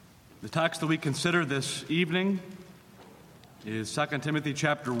The text that we consider this evening is 2 Timothy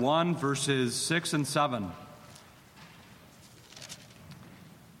chapter 1, verses 6 and 7.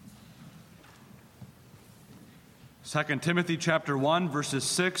 Second Timothy chapter 1, verses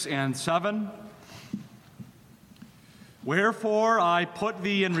 6 and 7. Wherefore I put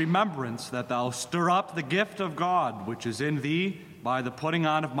thee in remembrance that thou stir up the gift of God, which is in thee by the putting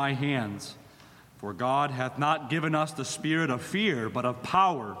on of my hands. For God hath not given us the spirit of fear, but of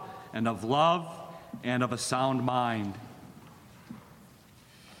power, and of love, and of a sound mind.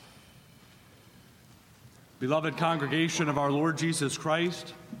 Beloved congregation of our Lord Jesus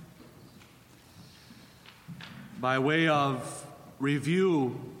Christ, by way of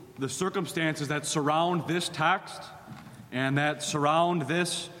review, the circumstances that surround this text and that surround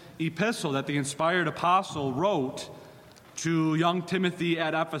this epistle that the inspired apostle wrote to young Timothy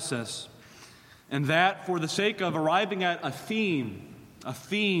at Ephesus, and that for the sake of arriving at a theme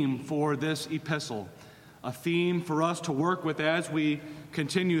for this epistle, a theme for us to work with as we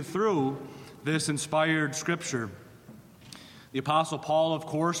continue through this inspired scripture. The Apostle Paul, of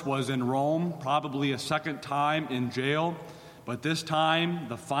course, was in Rome, probably a second time in jail, but this time,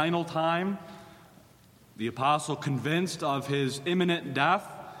 the final time, the apostle, convinced of his imminent death,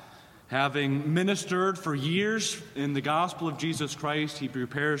 having ministered for years in the gospel of Jesus Christ, he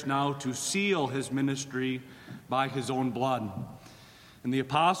prepares now to seal his ministry by his own blood. And the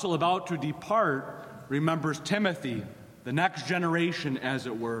apostle, about to depart, remembers Timothy, the next generation, as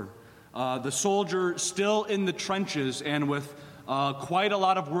it were, the soldier still in the trenches and with quite a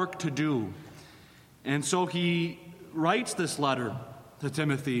lot of work to do. And so he writes this letter to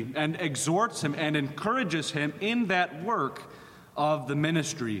Timothy and exhorts him and encourages him in that work of the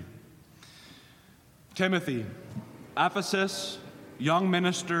ministry. Timothy, Ephesus, young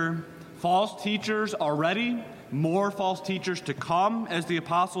minister, false teachers already, more false teachers to come, as the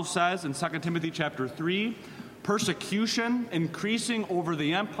apostle says in 2 Timothy chapter 3. Persecution increasing over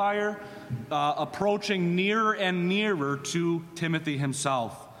the empire, approaching nearer and nearer to Timothy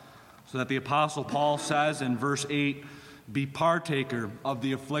himself. So that the apostle Paul says in verse 8, be partaker of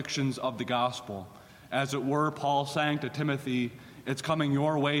the afflictions of the gospel. As it were, Paul saying to Timothy, it's coming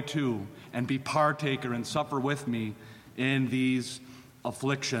your way too, and be partaker and suffer with me in these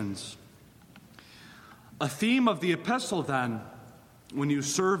afflictions. A theme of the epistle, then, when you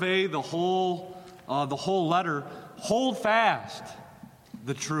survey the whole letter, hold fast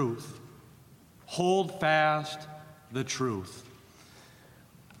the truth. Hold fast the truth.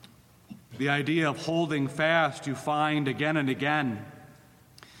 The idea of holding fast you find again and again.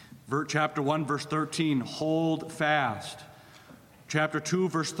 Chapter 1, verse 13, hold fast. Chapter 2,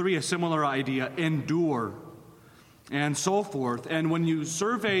 verse 3, a similar idea, endure, and so forth. And when you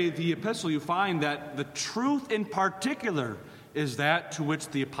survey the epistle, you find that the truth in particular is that to which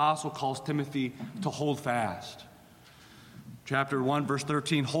the apostle calls Timothy to hold fast. Chapter 1, verse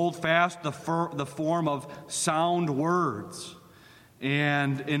 13, hold fast the form of sound words.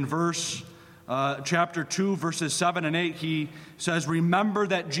 And in chapter 2, verses 7 and 8, he says, remember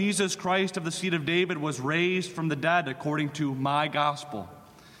that Jesus Christ of the seed of David was raised from the dead according to my gospel.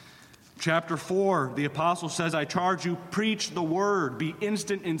 Chapter 4, the apostle says, I charge you, preach the word, be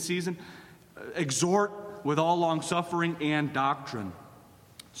instant in season, exhort with all long-suffering and doctrine.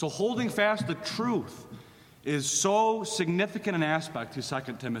 So holding fast the truth is so significant an aspect to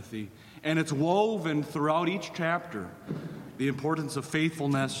 2 Timothy, and it's woven throughout each chapter, the importance of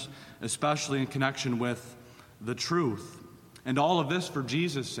faithfulness, especially in connection with the truth. And all of this for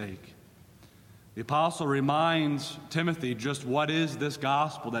Jesus' sake. The apostle reminds Timothy just what is this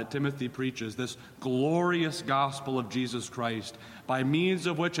gospel that Timothy preaches, this glorious gospel of Jesus Christ, by means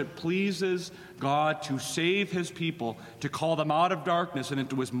of which it pleases God to save his people, to call them out of darkness and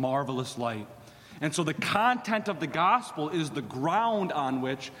into his marvelous light. And so the content of the gospel is the ground on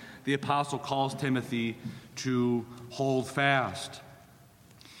which the apostle calls Timothy to hold fast.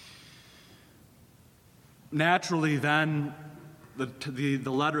 Naturally, then,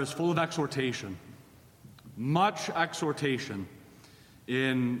 the letter is full of exhortation, much exhortation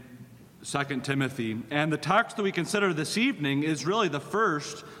in 2 Timothy. And the text that we consider this evening is really the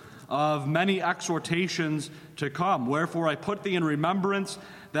first of many exhortations to come. Wherefore I put thee in remembrance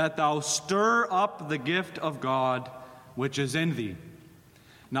that thou stir up the gift of God which is in thee.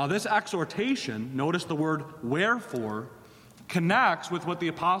 Now this exhortation, notice the word wherefore, connects with what the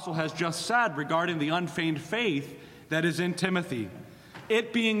apostle has just said regarding the unfeigned faith that is in Timothy.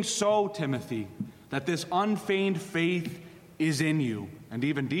 It being so, Timothy, that this unfeigned faith is in you, and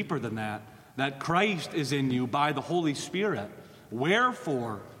even deeper than that Christ is in you by the Holy Spirit.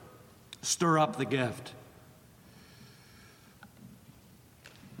 Wherefore, stir up the gift.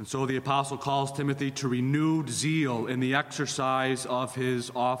 And so the apostle calls Timothy to renewed zeal in the exercise of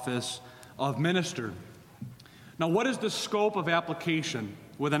his office of minister. Now, what is the scope of application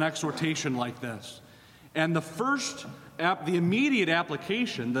with an exhortation like this? And the immediate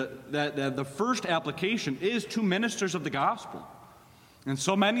application, the first application is to ministers of the gospel. And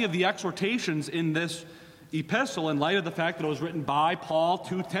so many of the exhortations in this epistle, in light of the fact that it was written by Paul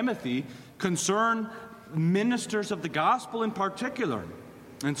to Timothy, concern ministers of the gospel in particular.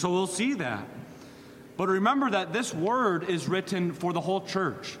 And so we'll see that. But remember that this word is written for the whole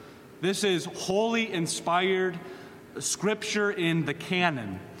church. This is holy, inspired scripture in the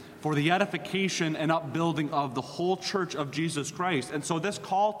canon for the edification and upbuilding of the whole church of Jesus Christ. And so this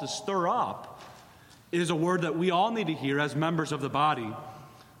call to stir up is a word that we all need to hear as members of the body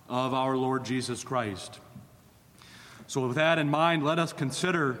of our Lord Jesus Christ. So with that in mind, let us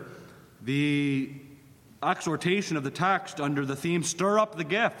consider the exhortation of the text under the theme, stir up the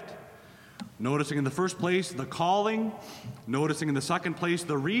gift. Noticing in the first place the calling, noticing in the second place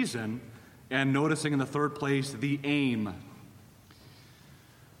the reason, and noticing in the third place the aim.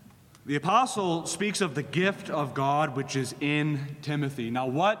 The apostle speaks of the gift of God which is in Timothy. Now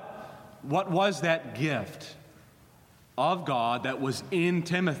what was that gift of God that was in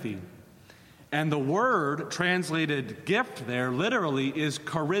Timothy? And the word translated gift there literally is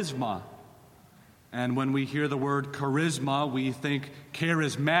charisma. And when we hear the word charisma, we think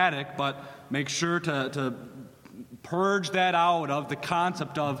charismatic, but make sure to purge that out of the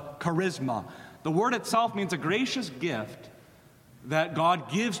concept of charisma. The word itself means a gracious gift that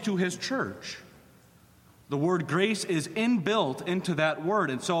God gives to his church. The word grace is inbuilt into that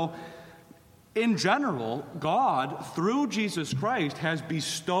word. And so, in general, God, through Jesus Christ, has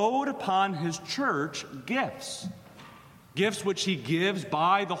bestowed upon his church gifts. Gifts which he gives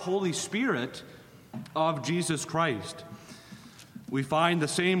by the Holy Spirit of Jesus Christ. We find the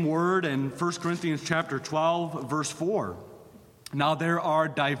same word in 1 Corinthians chapter 12, verse 4. Now there are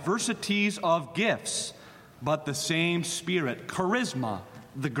diversities of gifts, but the same Spirit. Charisma,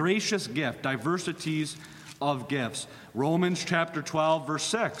 the gracious gift, diversities of gifts. Romans chapter 12, verse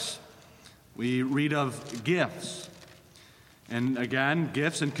 6. We read of gifts. And again,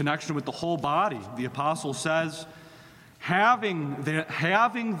 gifts in connection with the whole body. The apostle says, having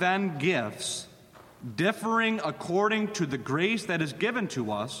then gifts, differing according to the grace that is given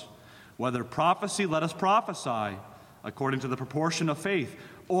to us, whether prophecy, let us prophesy according to the proportion of faith,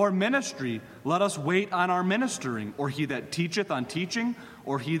 or ministry, let us wait on our ministering, or he that teacheth on teaching,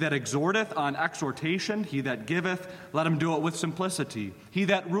 or he that exhorteth on exhortation, he that giveth, let him do it with simplicity, he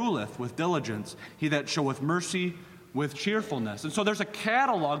that ruleth with diligence, he that showeth mercy with cheerfulness. And so there's a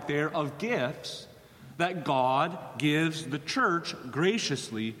catalog there of gifts that God gives the church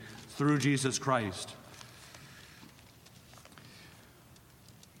graciously through Jesus Christ.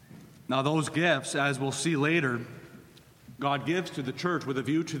 Now those gifts, as we'll see later, God gives to the church with a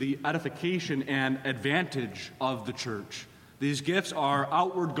view to the edification and advantage of the church. These gifts are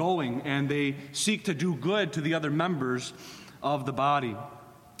outward going, and they seek to do good to the other members of the body.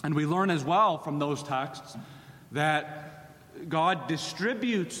 And we learn as well from those texts that God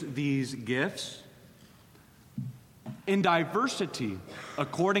distributes these gifts in diversity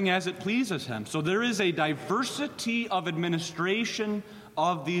according as it pleases him. So there is a diversity of administration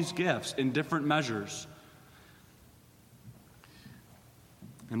of these gifts in different measures.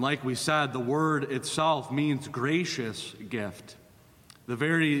 And like we said, the word itself means gracious gift. The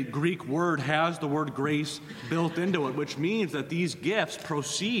very Greek word has the word grace built into it, which means that these gifts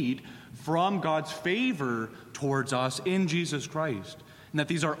proceed from God's favor towards us in Jesus Christ, and that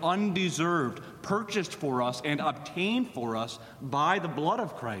these are undeserved, purchased for us and obtained for us by the blood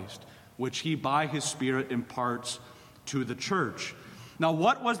of Christ, which he by his Spirit imparts to the church. Now,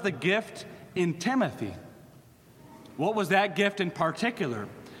 what was the gift in Timothy? What was that gift in particular?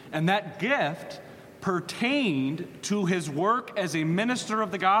 And that gift pertained to his work as a minister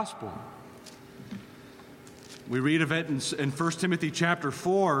of the gospel. We read of it in 1 Timothy chapter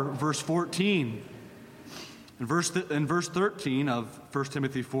 4, verse 14. In verse 13 of 1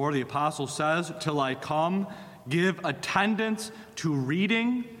 Timothy 4, the apostle says, "Till I come, give attendance to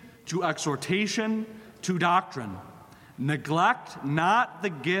reading, to exhortation, to doctrine. Neglect not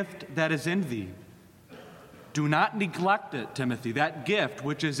the gift that is in thee." Do not neglect it, Timothy, that gift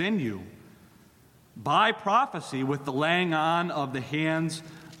which is in you, by prophecy with the laying on of the hands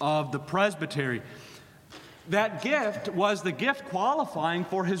of the presbytery. That gift was the gift qualifying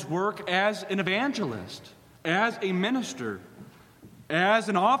for his work as an evangelist, as a minister, as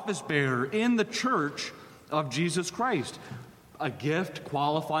an office bearer in the church of Jesus Christ. A gift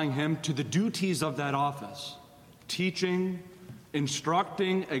qualifying him to the duties of that office: teaching,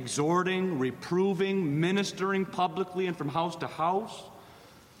 instructing, exhorting, reproving, ministering publicly and from house to house,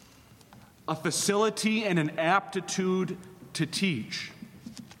 a facility and an aptitude to teach.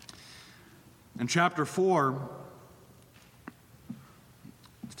 In chapter 4,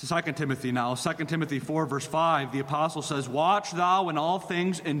 to 2 Timothy now, 2 Timothy 4, verse 5, the apostle says, "Watch thou in all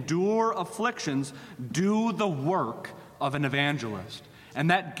things, endure afflictions, do the work of an evangelist." And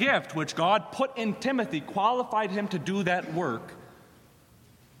that gift which God put in Timothy qualified him to do that work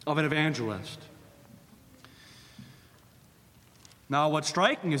of an evangelist. Now, what's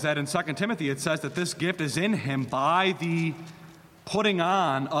striking is that in 2 Timothy it says that this gift is in him by the putting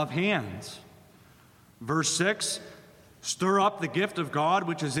on of hands. Verse 6, "Stir up the gift of God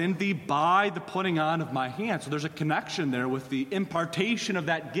which is in thee by the putting on of my hands." So there's a connection there with the impartation of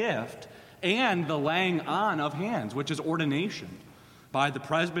that gift and the laying on of hands, which is ordination. By the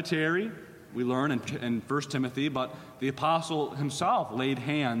presbytery, we learn in 1 Timothy, but the apostle himself laid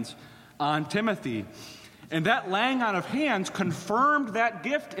hands on Timothy. And that laying on of hands confirmed that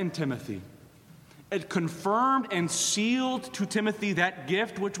gift in Timothy. It confirmed and sealed to Timothy that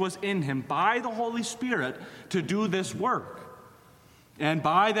gift which was in him by the Holy Spirit to do this work. And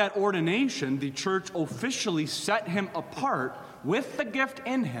by that ordination, the church officially set him apart with the gift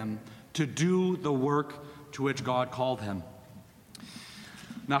in him to do the work to which God called him.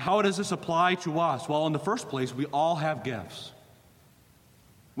 Now, how does this apply to us? Well, in the first place, we all have gifts.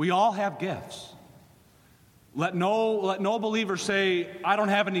 We all have gifts. Let no believer say, "I don't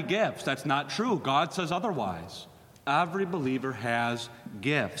have any gifts." That's not true. God says otherwise. Every believer has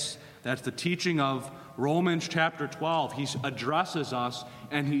gifts. That's the teaching of Romans chapter 12. He addresses us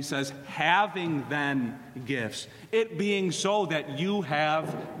and he says, "Having then gifts," it being so that you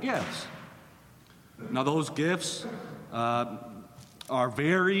have gifts. Now, those gifts are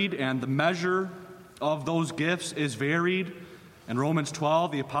varied, and the measure of those gifts is varied. In Romans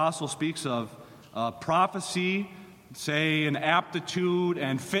 12, the apostle speaks of prophecy, say an aptitude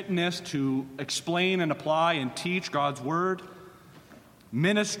and fitness to explain and apply and teach God's word.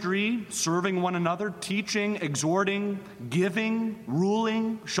 Ministry, serving one another, teaching, exhorting, giving,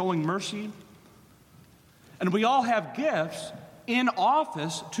 ruling, showing mercy. And we all have gifts in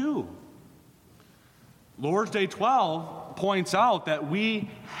office too. Lord's Day 12 points out that we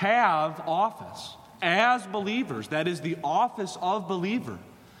have office as believers. That is the office of believer,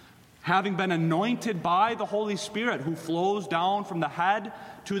 having been anointed by the Holy Spirit who flows down from the head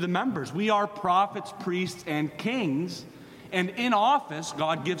to the members. We are prophets, priests, and kings, and in office,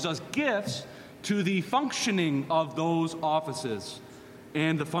 God gives us gifts to the functioning of those offices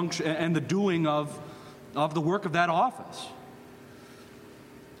and the doing of the work of that office.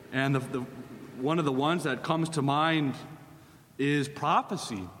 And one of the ones that comes to mind is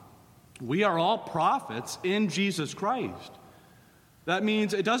prophecy. We are all prophets in Jesus Christ. That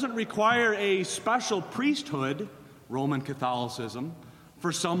means it doesn't require a special priesthood, Roman Catholicism,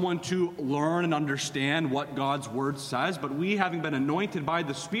 for someone to learn and understand what God's word says, but we, having been anointed by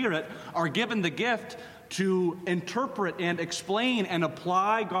the Spirit, are given the gift to interpret and explain and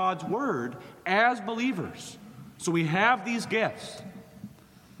apply God's word as believers. So we have these gifts.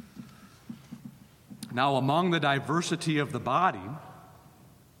 Now, among the diversity of the body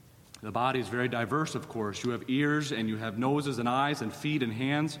is very diverse, of course. You have ears, and you have noses and eyes and feet and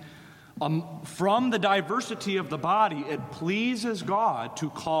hands. From the diversity of the body, it pleases God to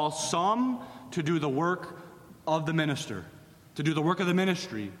call some to do the work of the minister, to do the work of the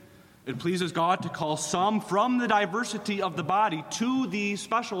ministry. It pleases God to call some from the diversity of the body to the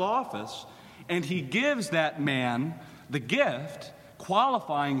special office, and he gives that man the gift,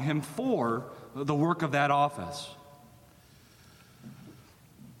 qualifying him for the work of that office.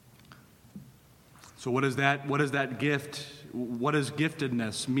 So what is that gift? What does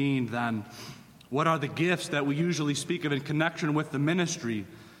giftedness mean then? What are the gifts that we usually speak of in connection with the ministry?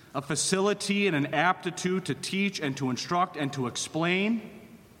 A facility and an aptitude to teach and to instruct and to explain.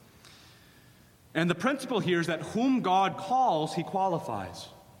 And the principle here is that whom God calls, he qualifies.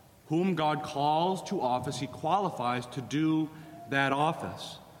 Whom God calls to office, he qualifies to do that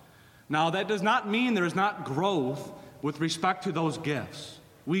office. Now, that does not mean there is not growth with respect to those gifts.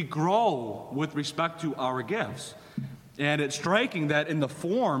 We grow with respect to our gifts. And it's striking that in the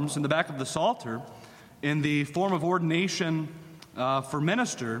forms, in the back of the Psalter, in the form of ordination for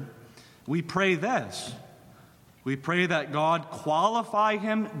minister, we pray this. We pray that God qualify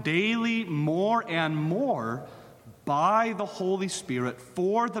him daily more and more by the Holy Spirit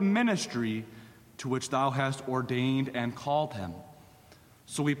for the ministry to which thou hast ordained and called him.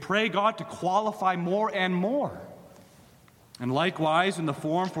 So we pray God to qualify more and more. And likewise, in the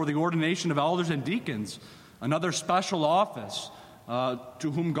form for the ordination of elders and deacons, another special office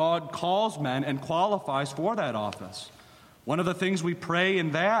to whom God calls men and qualifies for that office. One of the things we pray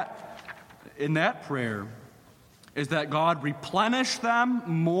in that prayer is that God replenish them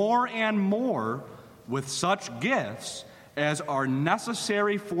more and more with such gifts as are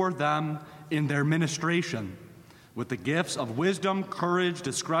necessary for them in their ministration, with the gifts of wisdom, courage,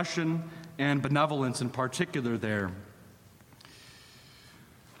 discretion, and benevolence in particular there.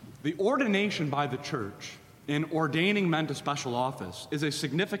 The ordination by the church in ordaining men to special office is a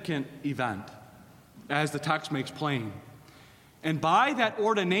significant event, as the text makes plain. And by that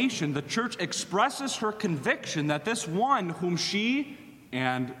ordination, the church expresses her conviction that this one whom she,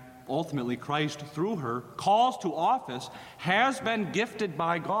 and ultimately Christ through her, calls to office, has been gifted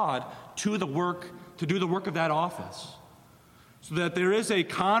by God to do the work of that office. So that there is a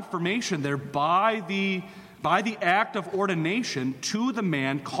confirmation there by the act of ordination to the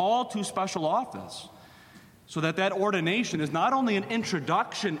man called to special office. So that ordination is not only an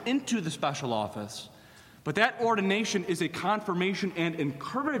introduction into the special office, but that ordination is a confirmation and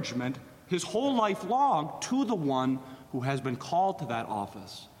encouragement his whole life long to the one who has been called to that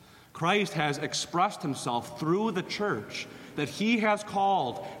office. Christ has expressed himself through the church that he has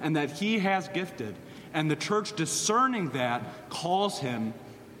called and that he has gifted, and the church, discerning that, calls him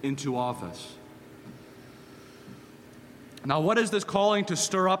into office. Now, what is this calling to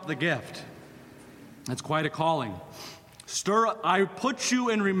stir up the gift? That's quite a calling. I put you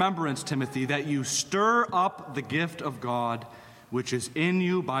in remembrance, Timothy, that you stir up the gift of God which is in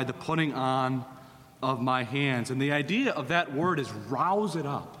you by the putting on of my hands. And the idea of that word is rouse it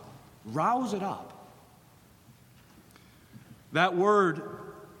up. Rouse it up. That word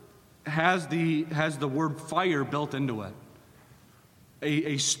has the word fire built into it.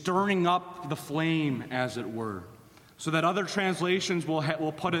 A stirring up the flame, as it were. So that other translations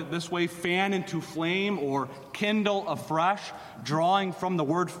will put it this way: fan into flame or kindle afresh, drawing from the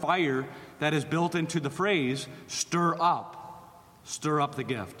word fire that is built into the phrase, stir up the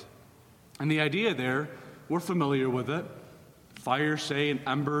gift. And the idea there, we're familiar with it. Fire, say, in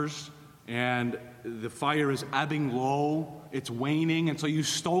embers, and the fire is ebbing low, it's waning, and so you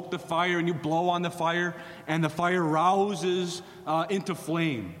stoke the fire and you blow on the fire, and the fire rouses into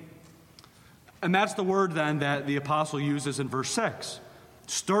flame. And that's the word then that the apostle uses in verse 6.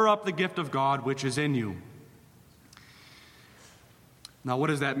 Stir up the gift of God which is in you. Now, what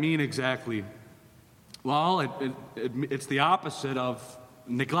does that mean exactly? Well, it's the opposite of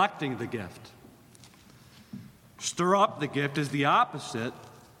neglecting the gift. Stir up the gift is the opposite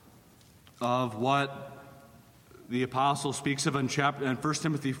of what the apostle speaks of in 1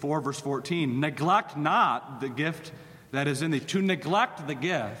 Timothy 4, verse 14. Neglect not the gift that is in thee. To neglect the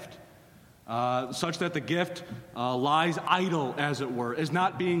gift, such that the gift lies idle, as it were, is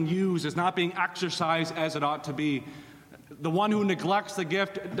not being used, is not being exercised as it ought to be. The one who neglects the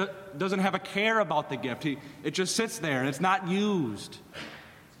gift doesn't have a care about the gift. It just sits there and it's not used.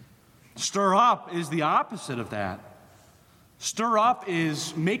 Stir up is the opposite of that. Stir up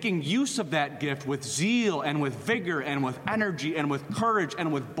is making use of that gift with zeal and with vigor and with energy and with courage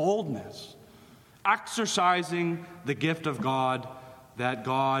and with boldness. Exercising the gift of God that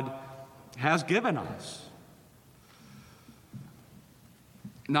God has given us.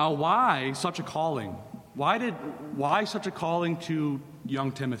 Now, why such a calling? Why such a calling to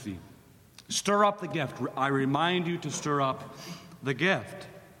young Timothy? Stir up the gift. I remind you to stir up the gift.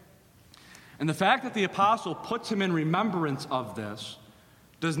 And the fact that the apostle puts him in remembrance of this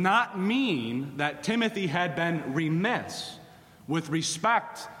does not mean that Timothy had been remiss with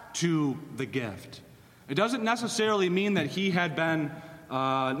respect to the gift. It doesn't necessarily mean that he had been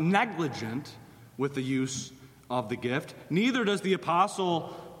negligent with the use of the gift. Neither does the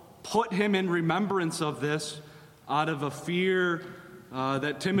apostle put him in remembrance of this out of a fear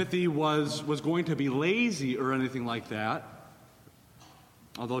that Timothy was going to be lazy or anything like that.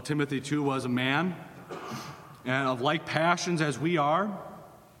 Although Timothy too was a man and of like passions as we are.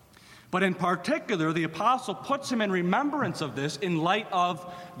 But in particular, the apostle puts him in remembrance of this in light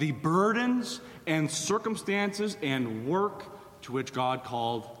of the burdens and circumstances and work to which God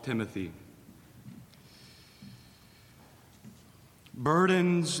called Timothy.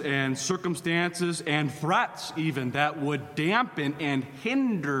 Burdens and circumstances and threats even that would dampen and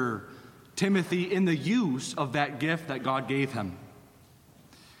hinder Timothy in the use of that gift that God gave him.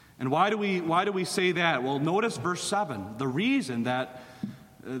 And why do we say that? Well, notice verse 7. The reason that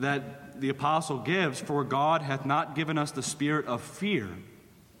the apostle gives, for God hath not given us the spirit of fear.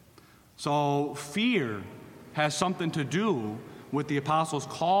 So fear has something to do with the apostle's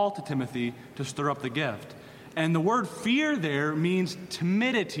call to Timothy to stir up the gift. And the word fear there means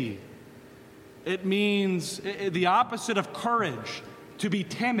timidity. It means the opposite of courage, to be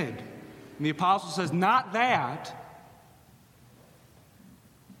timid. And the apostle says, not that.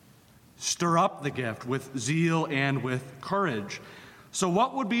 Stir up the gift with zeal and with courage. So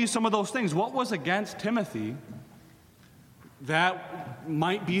what would be some of those things? What was against Timothy that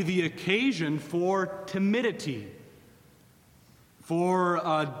might be the occasion for timidity,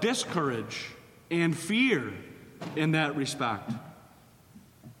 for discourage and fear in that respect?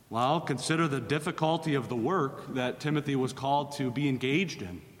 Well, consider the difficulty of the work that Timothy was called to be engaged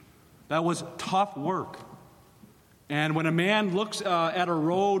in. That was tough work. And when a man looks at a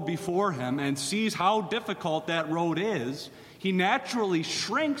road before him and sees how difficult that road is, he naturally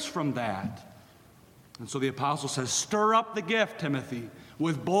shrinks from that. And so the apostle says, stir up the gift, Timothy,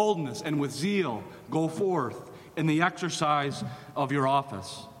 with boldness and with zeal. Go forth in the exercise of your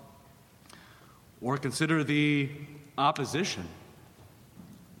office. Or consider the opposition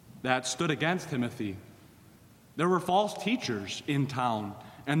that stood against Timothy. There were false teachers in town,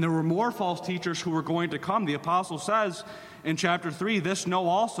 and there were more false teachers who were going to come. The apostle says in chapter 3, this know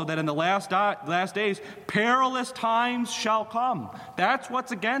also that in the last days, perilous times shall come. That's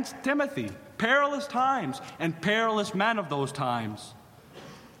what's against Timothy. Perilous times and perilous men of those times.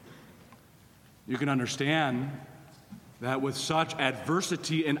 You can understand that with such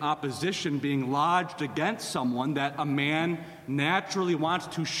adversity and opposition being lodged against someone, that a man naturally wants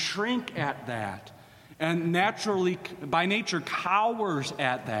to shrink at that, and naturally, by nature, cowers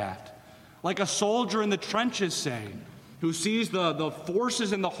at that. Like a soldier in the trenches, say, who sees the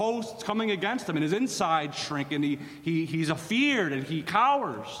forces and the hosts coming against him, and his insides shrink, and he's afeared, and he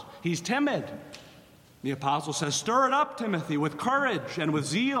cowers. He's timid. The apostle says, stir it up, Timothy, with courage and with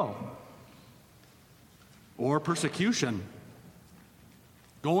zeal. Or persecution.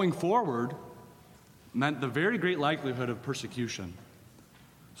 Going forward meant the very great likelihood of persecution.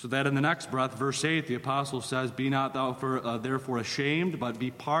 So that in the next breath, verse 8, the apostle says, be not thou therefore ashamed, but be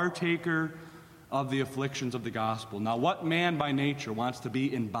partaker of the afflictions of the gospel. Now, what man by nature wants to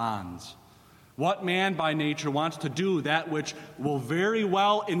be in bonds? What man by nature wants to do that which will very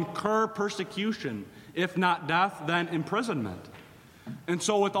well incur persecution, if not death, then imprisonment? And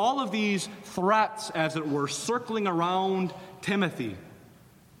so with all of these threats, as it were, circling around Timothy,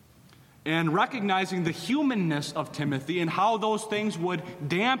 and recognizing the humanness of Timothy and how those things would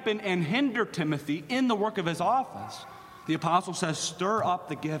dampen and hinder Timothy in the work of his office, the apostle says, stir up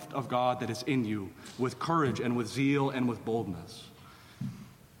the gift of God that is in you with courage and with zeal and with boldness.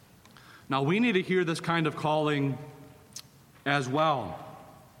 Now, we need to hear this kind of calling as well.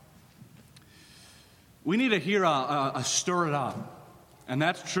 We need to hear a stir it up. And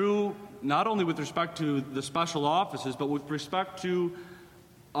that's true not only with respect to the special offices, but with respect to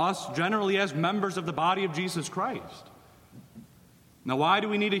us generally as members of the body of Jesus Christ. Now, why do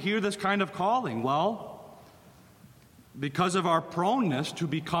we need to hear this kind of calling? Well, because of our proneness to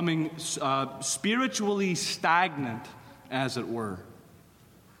becoming spiritually stagnant, as it were.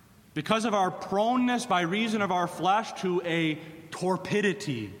 Because of our proneness by reason of our flesh to a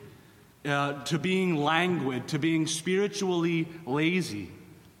torpidity, to being languid, to being spiritually lazy.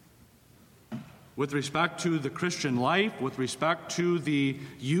 With respect to the Christian life, with respect to the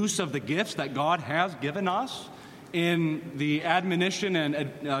use of the gifts that God has given us in the admonition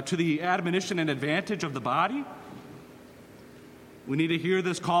and to the admonition and advantage of the body, we need to hear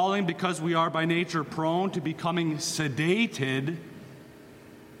this calling because we are by nature prone to becoming sedated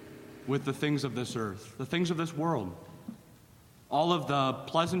with the things of this earth, the things of this world. All of the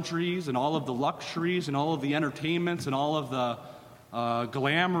pleasantries and all of the luxuries and all of the entertainments and all of the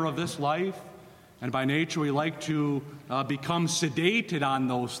glamour of this life. And by nature, we like to become sedated on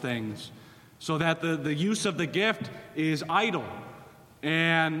those things so that the use of the gift is idle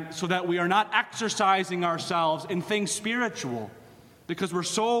and so that we are not exercising ourselves in things spiritual because we're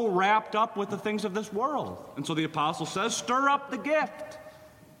so wrapped up with the things of this world. And so the apostle says, stir up the gift.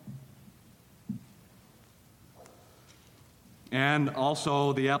 And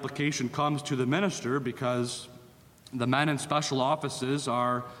also the application comes to the minister because the men in special offices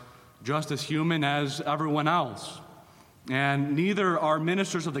are just as human as everyone else. And neither are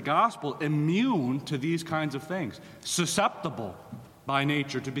ministers of the gospel immune to these kinds of things, susceptible by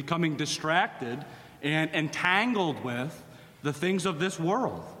nature to becoming distracted and entangled with the things of this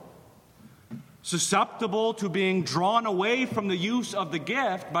world, susceptible to being drawn away from the use of the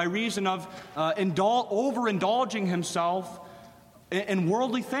gift by reason of overindulging himself in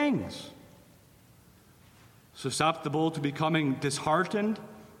worldly things, susceptible to becoming disheartened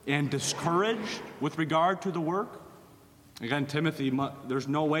and discouraged with regard to the work. Again, Timothy, there's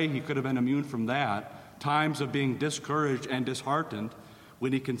no way he could have been immune from that. Times of being discouraged and disheartened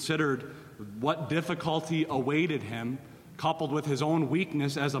when he considered what difficulty awaited him, coupled with his own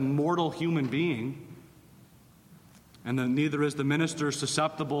weakness as a mortal human being. And then neither is the minister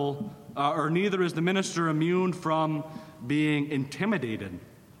susceptible, neither is the minister immune from being intimidated.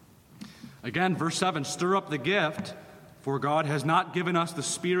 Again, verse 7, stir up the gift, for God has not given us the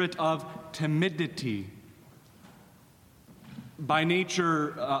spirit of timidity. By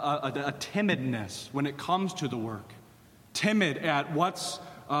nature, a timidness when it comes to the work. Timid at what's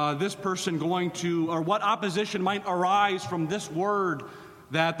this person going to, or what opposition might arise from this word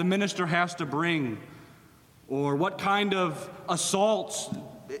that the minister has to bring, or what kind of assaults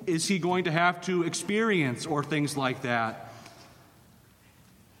is he going to have to experience, or things like that.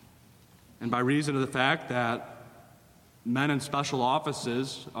 And by reason of the fact that men in special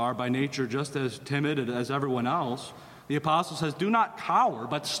offices are by nature just as timid as everyone else, the apostle says, do not cower,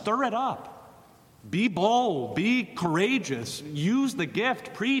 but stir it up. Be bold, be courageous, use the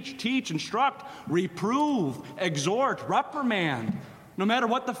gift, preach, teach, instruct, reprove, exhort, reprimand. No matter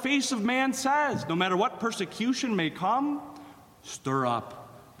what the face of man says, no matter what persecution may come, stir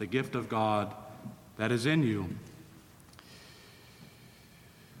up the gift of God that is in you.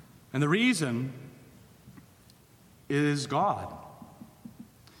 And the reason is God.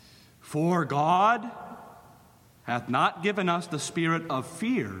 For God hath not given us the spirit of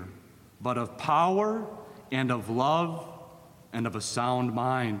fear, but of power and of love and of a sound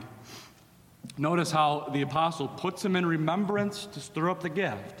mind. Notice how the apostle puts him in remembrance to stir up the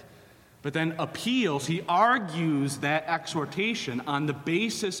gift, but then appeals, he argues that exhortation on the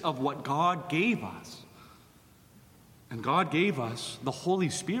basis of what God gave us. And God gave us the Holy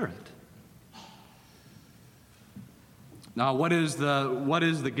Spirit. Now, what is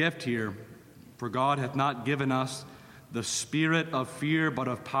the gift here? For God hath not given us the spirit of fear, but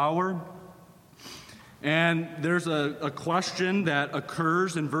of power. And there's a question that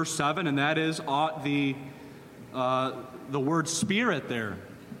occurs in verse 7, and that is, ought the word spirit there.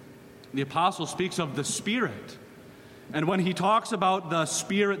 The apostle speaks of the Spirit. And when he talks about the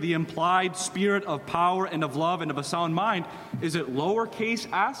Spirit, the implied spirit of power and of love and of a sound mind, is it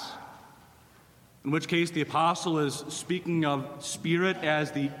lowercase s? In which case the apostle is speaking of spirit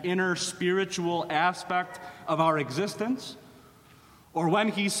as the inner spiritual aspect of our existence. Or when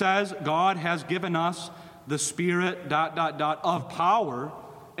he says God has given us the spirit, of power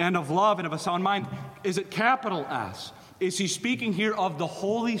and of love and of a sound mind, is it capital S? Is he speaking here of the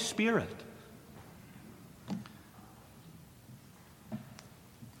Holy Spirit?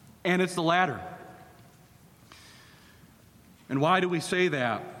 And it's the latter. And why do we say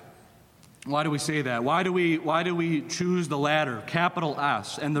that? Why do we say that? Why do we choose the latter, capital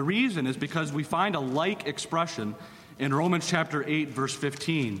S? And the reason is because we find a like expression in Romans chapter 8, verse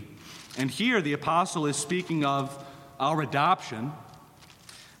 15. And here the apostle is speaking of our adoption,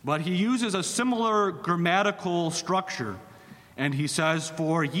 but he uses a similar grammatical structure. And he says,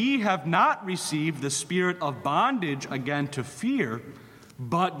 for ye have not received the spirit of bondage again to fear,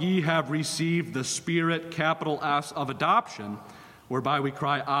 but ye have received the Spirit, capital S, of adoption, whereby we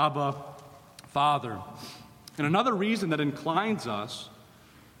cry, Abba, Father. And another reason that inclines us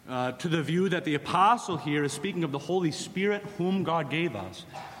to the view that the apostle here is speaking of the Holy Spirit whom God gave us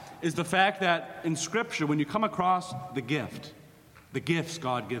is the fact that in Scripture, when you come across the gifts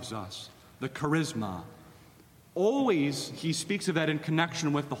God gives us, the charisma, always he speaks of that in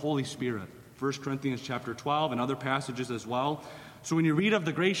connection with the Holy Spirit. 1 Corinthians chapter 12 and other passages as well. So when you read of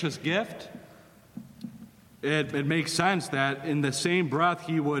the gracious gift, it makes sense that in the same breath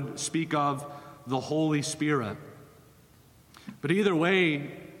he would speak of the Holy Spirit. But either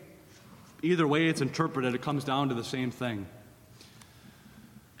way it's interpreted, it comes down to the same thing.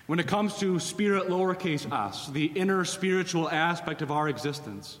 When it comes to spirit, lowercase s, the inner spiritual aspect of our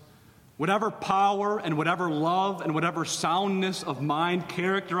existence, whatever power and whatever love and whatever soundness of mind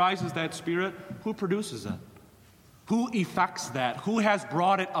characterizes that spirit, who produces it? Who effects that? Who has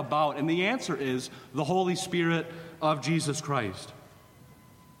brought it about? And the answer is the Holy Spirit of Jesus Christ.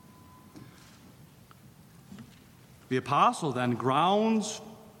 The apostle then grounds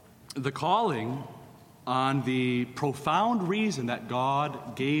the calling on the profound reason that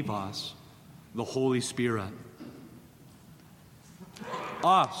God gave us the Holy Spirit.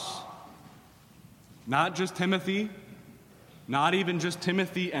 Us, not just Timothy, not even just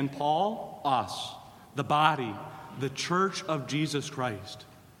Timothy and Paul, us, the body, the church of Jesus Christ.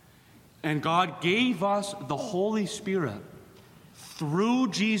 And God gave us the Holy Spirit through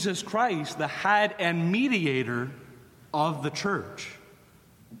Jesus Christ, the head and mediator of the church,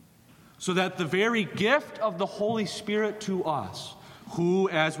 so that the very gift of the Holy Spirit to us, who,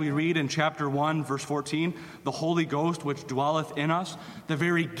 as we read in chapter 1, verse 14, the Holy Ghost which dwelleth in us, the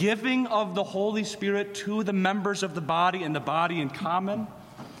very giving of the Holy Spirit to the members of the body and the body in common,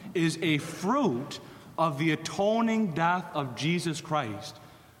 is a fruit of the atoning death of Jesus Christ,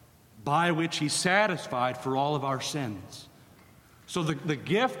 by which he satisfied for all of our sins. So the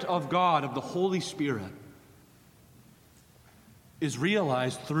gift of God, of the Holy Spirit, is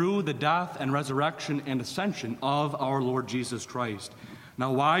realized through the death and resurrection and ascension of our Lord Jesus Christ.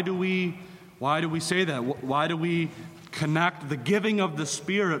 Now, why do we say that? Why do we connect the giving of the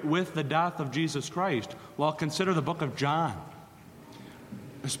Spirit with the death of Jesus Christ? Well, consider the book of John.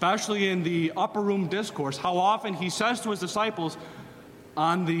 Especially in the upper room discourse, how often he says to his disciples,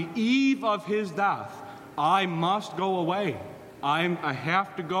 on the eve of his death, I must go away. I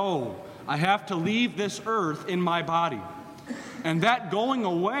have to go. I have to leave this earth in my body. And that going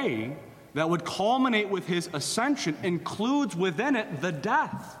away that would culminate with his ascension includes within it the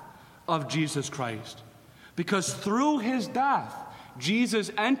death of Jesus Christ. Because through his death,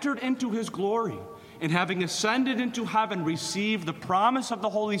 Jesus entered into his glory, and having ascended into heaven, received the promise of the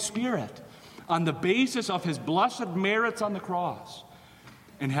Holy Spirit on the basis of his blessed merits on the cross.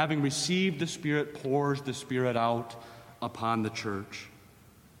 And having received the Spirit, pours the Spirit out upon the church.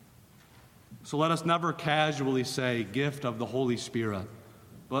 So let us never casually say gift of the Holy Spirit,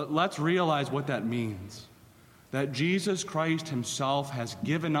 but let's realize what that means. That Jesus Christ himself has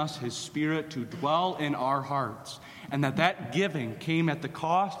given us his Spirit to dwell in our hearts, and that giving came at the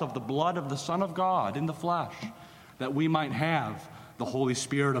cost of the blood of the Son of God in the flesh, that we might have the Holy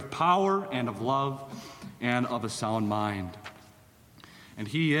Spirit of power and of love and of a sound mind. And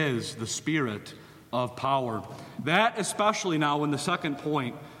he is the Spirit of power. That especially now in the second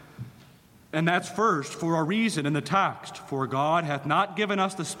point. And that's first, for a reason in the text. For God hath not given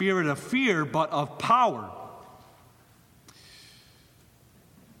us the spirit of fear, but of power.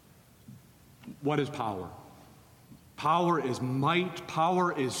 What is power? Power is might,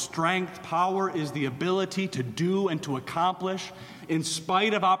 power is strength, power is the ability to do and to accomplish in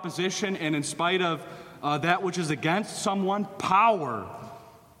spite of opposition and in spite of that which is against someone. Power.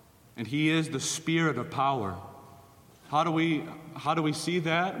 And he is the Spirit of power. How do we see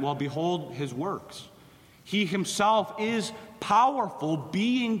that? Well, behold his works. He himself is powerful,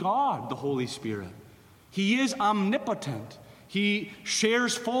 being God, the Holy Spirit. He is omnipotent. He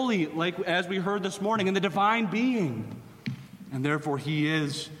shares fully, like as we heard this morning, in the divine being. And therefore he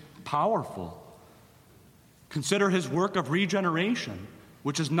is powerful. Consider his work of regeneration,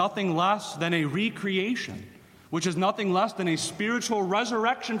 which is nothing less than a recreation, which is nothing less than a spiritual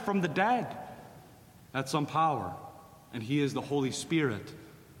resurrection from the dead. That's some power. And he is the Holy Spirit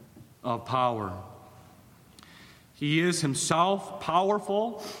of power. He is himself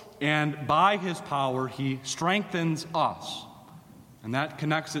powerful, and by his power he strengthens us. And that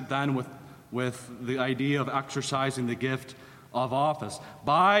connects it then with the idea of exercising the gift of office.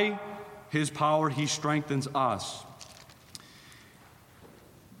 By his power he strengthens us.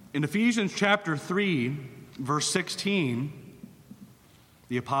 In Ephesians chapter 3, verse 16,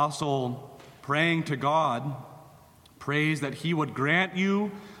 the apostle, praying to God, prays that he would grant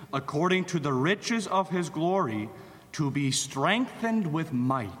you, according to the riches of his glory, to be strengthened with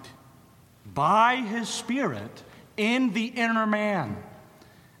might by his Spirit in the inner man.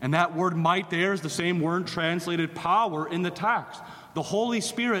 And that word might there is the same word translated power in the text. The Holy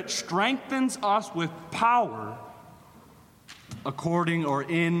Spirit strengthens us with power according or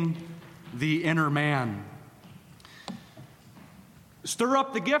in the inner man. Stir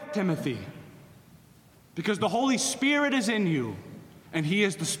up the gift, Timothy, because the Holy Spirit is in you, and he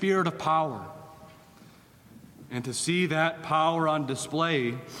is the Spirit of power. And to see that power on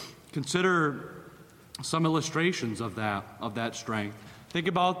display, consider some illustrations of that strength. Think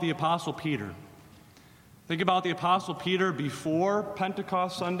about the Apostle Peter. Think about the Apostle Peter before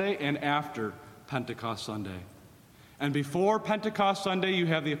Pentecost Sunday and after Pentecost Sunday. And before Pentecost Sunday, you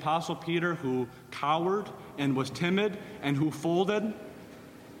have the Apostle Peter who cowered and was timid and who folded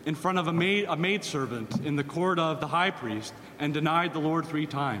in front of a maidservant in the court of the high priest and denied the Lord 3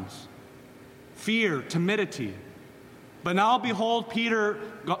 times. Fear, timidity. But now behold Peter,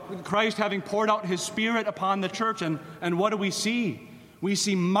 Christ having poured out his Spirit upon the church, and what do we see? We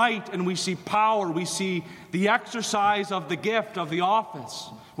see might and we see power. We see the exercise of the gift of the office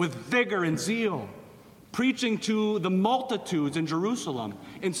with vigor and zeal, preaching to the multitudes in Jerusalem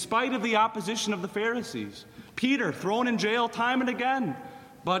in spite of the opposition of the Pharisees. Peter thrown in jail time and again,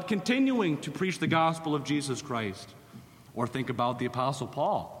 but continuing to preach the gospel of Jesus Christ. Or think about the Apostle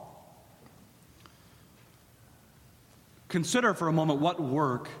Paul. Consider for a moment what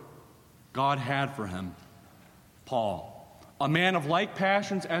work God had for him, Paul. a man of like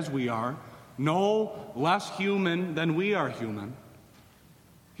passions as we are, no less human than we are human.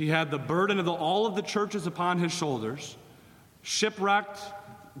 He had the burden of all of the churches upon his shoulders, shipwrecked,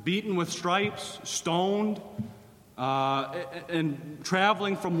 beaten with stripes, stoned, and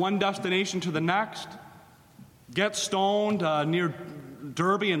traveling from one destination to the next, gets stoned near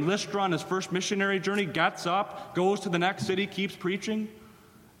Derbe and Lystra on his first missionary journey, gets up, goes to the next city, keeps preaching.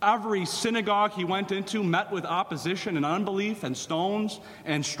 Every synagogue he went into met with opposition and unbelief and stones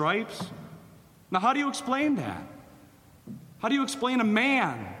and stripes. Now, how do you explain that? How do you explain a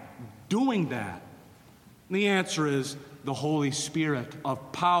man doing that? And the answer is the Holy Spirit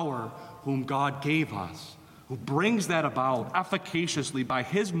of power whom God gave us, who brings that about efficaciously by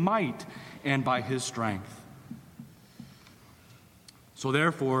his might and by his strength. So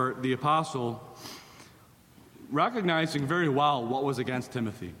therefore, the apostle, recognizing very well what was against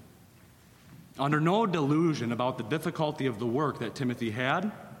Timothy, under no delusion about the difficulty of the work that Timothy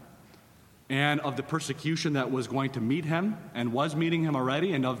had and of the persecution that was going to meet him and was meeting him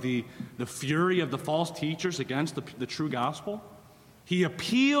already, and of the fury of the false teachers against the true gospel, he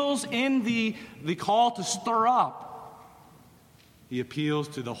appeals in the call to stir up. He appeals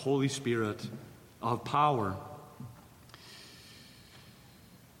to the Holy Spirit of power.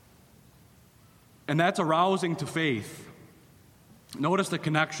 And that's arousing to faith. Notice the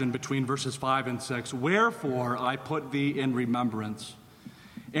connection between verses 5 and 6. Wherefore I put thee in remembrance.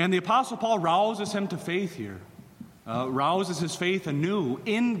 And the Apostle Paul rouses him to faith here, rouses his faith anew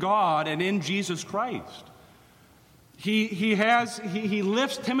in God and in Jesus Christ. He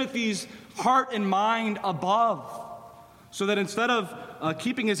lifts Timothy's heart and mind above, so that instead of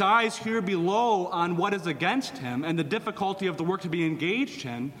keeping his eyes here below on what is against him and the difficulty of the work to be engaged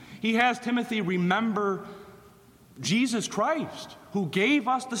in, he has Timothy remember Jesus Christ, who gave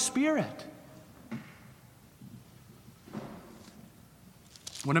us the Spirit.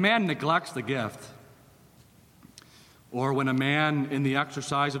 When a man neglects the gift, or when a man in the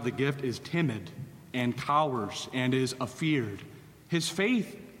exercise of the gift is timid and cowers and is afeared, his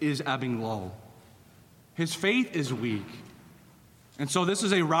faith is ebbing low. His faith is weak. And so this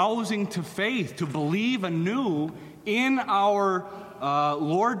is a rousing to faith, to believe anew in our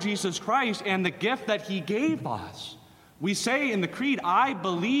Lord Jesus Christ and the gift that he gave us. We say in the Creed, I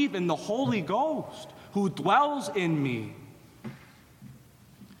believe in the Holy Ghost who dwells in me.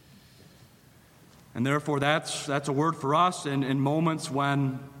 And therefore, that's a word for us in moments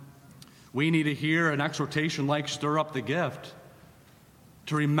when we need to hear an exhortation like stir up the gift,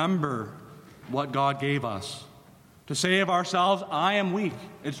 to remember what God gave us, to say of ourselves, I am weak,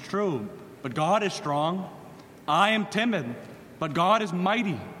 it's true, but God is strong. I am timid, but God is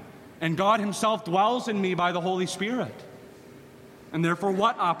mighty, and God himself dwells in me by the Holy Spirit. And therefore,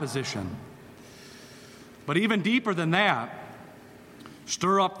 what opposition? But even deeper than that,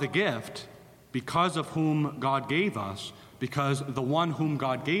 stir up the gift because of whom God gave us, because the one whom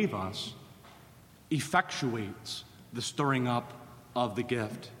God gave us effectuates the stirring up of the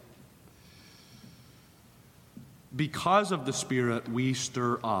gift. Because of the Spirit, we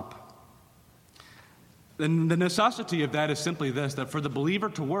stir up. And the necessity of that is simply this, that for the believer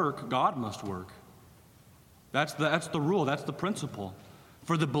to work, God must work. That's the rule, that's the principle.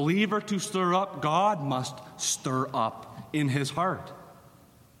 For the believer to stir up, God must stir up in his heart.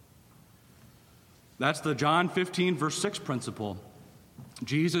 That's the John 15, verse 6 principle.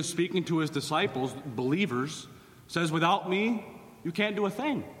 Jesus, speaking to his disciples, believers, says, without me, you can't do a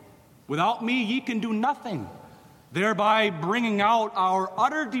thing. Without me, ye can do nothing. Thereby bringing out our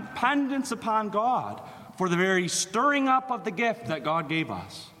utter dependence upon God for the very stirring up of the gift that God gave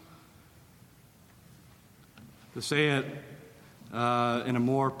us. To say it in a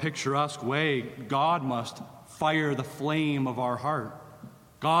more picturesque way, God must fire the flame of our heart.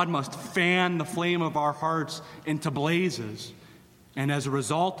 God must fan the flame of our hearts into blazes. And as a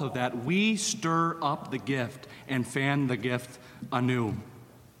result of that, we stir up the gift and fan the gift anew.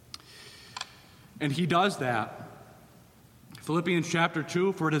 And he does that. Philippians chapter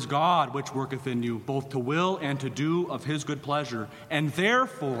 2, for it is God which worketh in you, both to will and to do of his good pleasure. And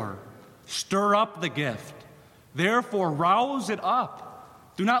therefore, stir up the gift. Therefore, rouse it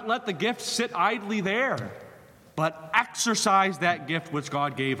up. Do not let the gift sit idly there, but exercise that gift which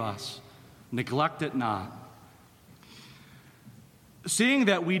God gave us. Neglect it not. Seeing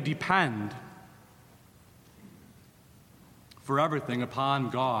that we depend for everything upon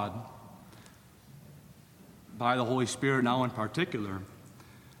God, by the Holy Spirit now in particular,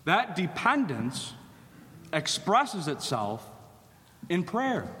 that dependence expresses itself in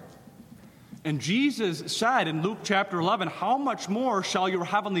prayer. And Jesus said in Luke chapter 11, how much more shall your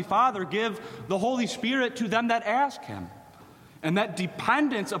heavenly Father give the Holy Spirit to them that ask him? And that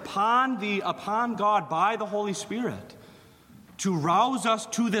dependence upon God by the Holy Spirit to rouse us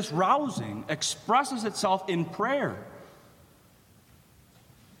to this rousing expresses itself in prayer.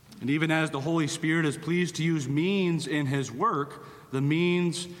 And even as the Holy Spirit is pleased to use means in his work, the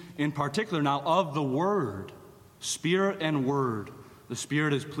means in particular now of the Word, Spirit and Word, the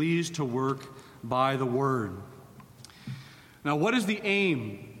Spirit is pleased to work by the Word. Now, what is the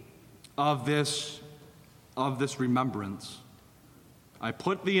aim of this remembrance? I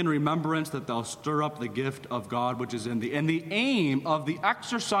put thee in remembrance that thou stir up the gift of God which is in thee. And the aim of the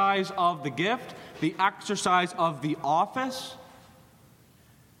exercise of the gift, the exercise of the office,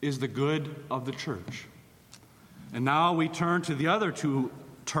 is the good of the church. And now we turn to the other two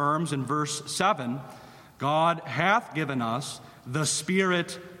terms in verse 7. God hath given us the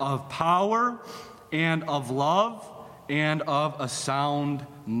spirit of power and of love and of a sound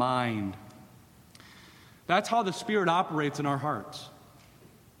mind. That's how the Spirit operates in our hearts.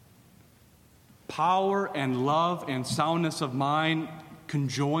 Power and love and soundness of mind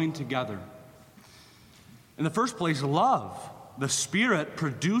conjoined together. In the first place, love. The Spirit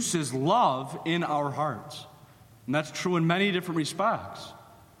produces love in our hearts. And that's true in many different respects.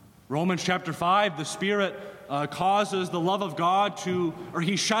 Romans chapter 5, the Spirit causes the love of God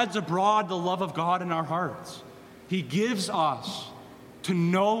he sheds abroad the love of God in our hearts. He gives us to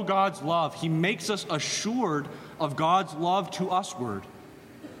know God's love. He makes us assured of God's love to usward.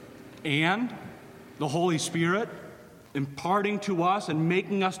 And the Holy Spirit, imparting to us and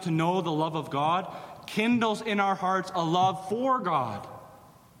making us to know the love of God, kindles in our hearts a love for God,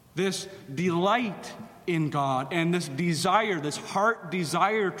 this delight in God, and this desire, this heart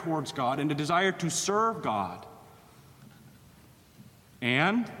desire towards God, and a desire to serve God.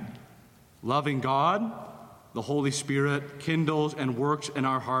 And loving God, the Holy Spirit kindles and works in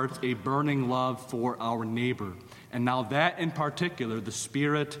our hearts a burning love for our neighbor. And now that in particular, the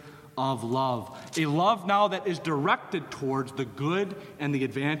spirit of love. A love now that is directed towards the good and the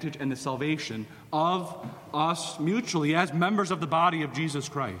advantage and the salvation of us mutually as members of the body of Jesus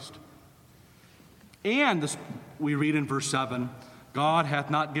Christ. And this, we read in verse 7, God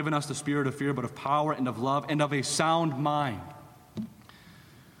hath not given us the spirit of fear, but of power and of love and of a sound mind.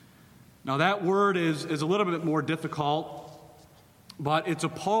 Now that word is a little bit more difficult, but it's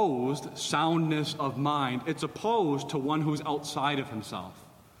opposed, soundness of mind. It's opposed to one who's outside of himself,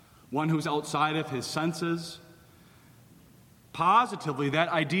 one who's outside of his senses. Positively, that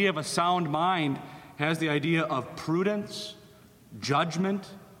idea of a sound mind has the idea of prudence, judgment,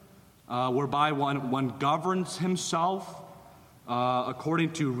 whereby one governs himself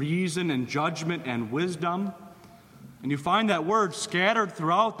according to reason and judgment and wisdom. And you find that word scattered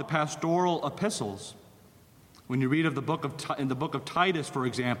throughout the pastoral epistles. When you read of in the book of Titus, for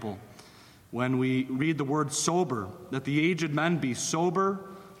example, when we read the word sober, that the aged men be sober,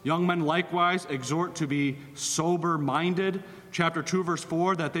 young men likewise exhort to be sober-minded. Chapter 2, verse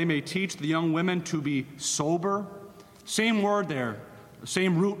 4, that they may teach the young women to be sober. Same word there,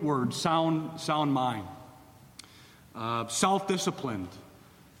 same root word, sound mind. Self-disciplined,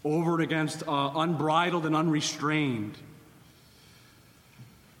 over and against unbridled and unrestrained.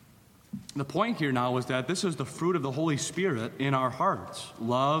 The point here now is that this is the fruit of the Holy Spirit in our hearts,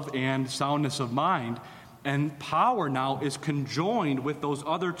 love and soundness of mind, and power now is conjoined with those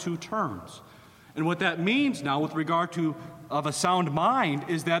other two terms. And what that means now with regard to of a sound mind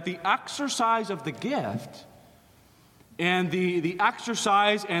is that the exercise of the gift and the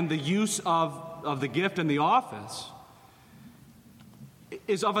exercise and the use of the gift and the office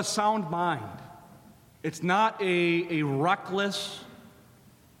is of a sound mind. It's not a reckless,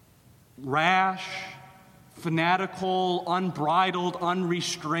 rash, fanatical, unbridled,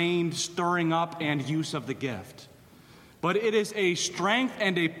 unrestrained stirring up and use of the gift. But it is a strength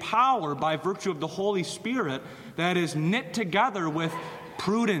and a power by virtue of the Holy Spirit that is knit together with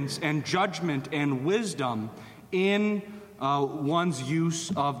prudence and judgment and wisdom in one's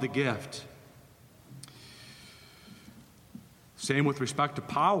use of the gift. Same with respect to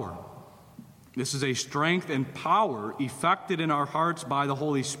power. This is a strength and power effected in our hearts by the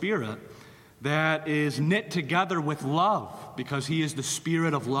Holy Spirit that is knit together with love, because He is the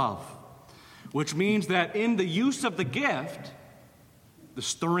Spirit of love. Which means that in the use of the gift, the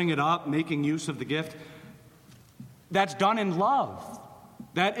stirring it up, making use of the gift, that's done in love.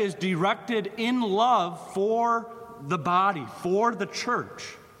 That is directed in love for the body, for the church.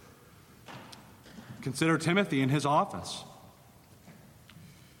 Consider Timothy in his office.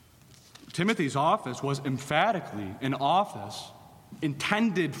 Timothy's office was emphatically an office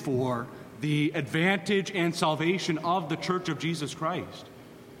intended for the advantage and salvation of the church of Jesus Christ.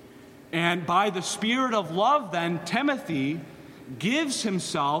 And by the Spirit of love, then, Timothy gives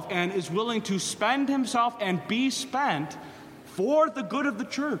himself and is willing to spend himself and be spent for the good of the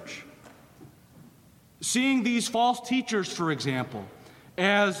church. Seeing these false teachers, for example,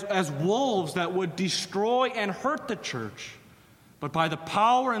 as wolves that would destroy and hurt the church, but by the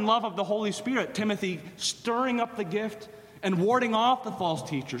power and love of the Holy Spirit, Timothy stirring up the gift and warding off the false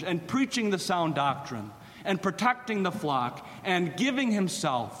teachers and preaching the sound doctrine and protecting the flock and giving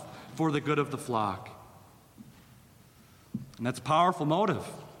himself for the good of the flock. And that's a powerful motive.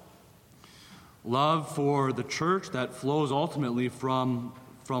 Love for the church that flows ultimately from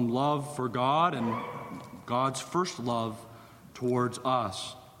love for God and God's first love towards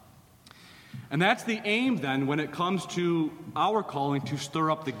us. And that's the aim then when it comes to our calling to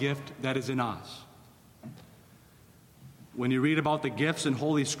stir up the gift that is in us. When you read about the gifts in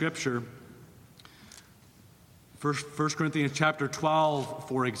Holy Scripture, 1 Corinthians chapter 12,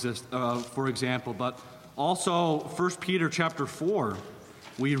 for example, but also 1 Peter chapter 4,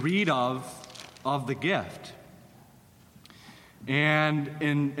 we read of the gift. And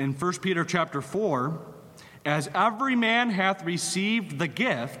in 1 Peter chapter 4, as every man hath received the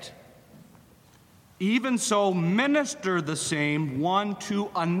gift, even so minister the same one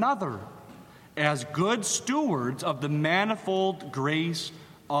to another, as good stewards of the manifold grace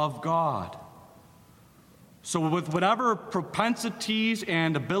of God. So with whatever propensities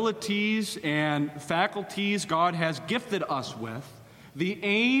and abilities and faculties God has gifted us with, the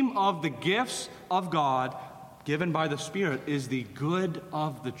aim of the gifts of God given by the Spirit is the good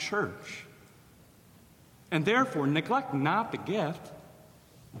of the church. And therefore, neglect not the gift.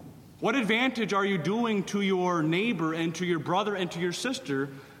 What advantage are you doing to your neighbor and to your brother and to your sister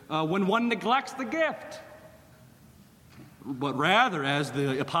when one neglects the gift? But rather, as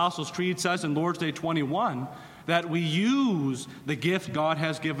the Apostles' Creed says in Lord's Day 21, that we use the gift God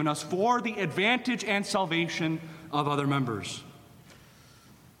has given us for the advantage and salvation of other members.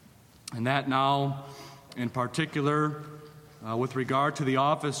 And that now, in particular, with regard to the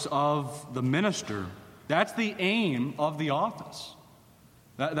office of the minister, that's the aim of the office.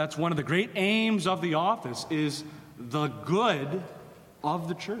 That's one of the great aims of the office, is the good of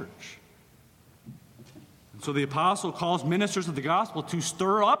the church. So the apostle calls ministers of the gospel to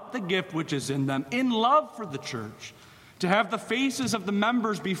stir up the gift which is in them in love for the church, to have the faces of the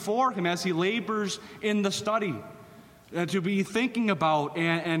members before him as he labors in the study, to be thinking about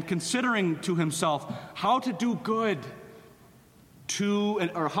and considering to himself how to do good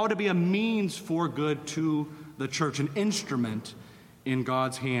or how to be a means for good to the church, an instrument in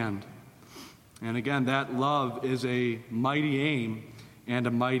God's hand. And again, that love is a mighty aim and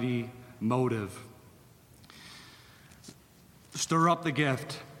a mighty motive. Stir up the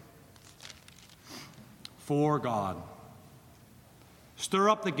gift for God. Stir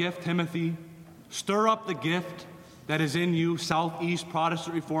up the gift, Timothy. Stir up the gift that is in you, Southeast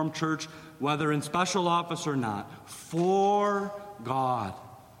Protestant Reformed Church, whether in special office or not, for God.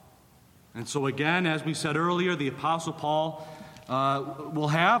 And so again, as we said earlier, the Apostle Paul will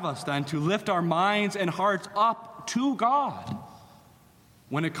have us then to lift our minds and hearts up to God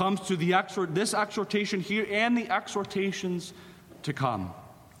when it comes to this exhortation here and the exhortations to come.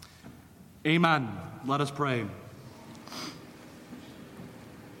 Amen. Let us pray.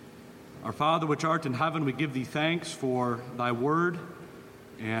 Our Father, which art in heaven, we give thee thanks for thy word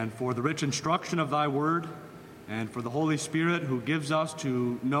and for the rich instruction of thy word and for the Holy Spirit who gives us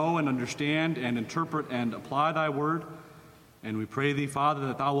to know and understand and interpret and apply thy word. And we pray thee, Father,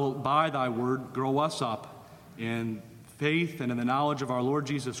 that thou wilt by thy word grow us up in faith and in the knowledge of our Lord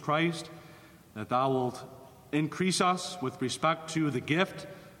Jesus Christ, that thou wilt increase us with respect to the gift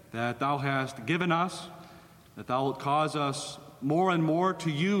that thou hast given us, that thou wilt cause us more and more to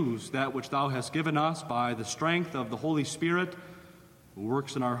use that which thou hast given us by the strength of the Holy Spirit who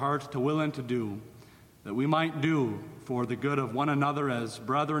works in our hearts to will and to do, that we might do for the good of one another as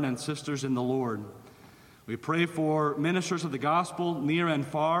brethren and sisters in the Lord. We pray for ministers of the gospel near and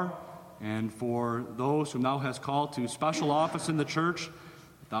far, and for those whom thou hast called to special office in the church,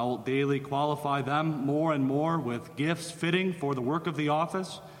 thou wilt daily qualify them more and more with gifts fitting for the work of the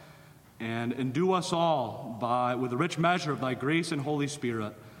office, and endue us all with a rich measure of thy grace and Holy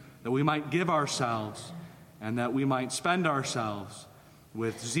Spirit, that we might give ourselves and that we might spend ourselves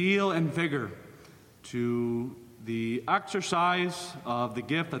with zeal and vigor to the exercise of the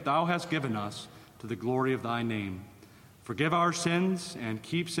gift that thou hast given us to the glory of thy name. Forgive our sins and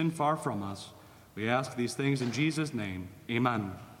keep sin far from us. We ask these things in Jesus' name. Amen.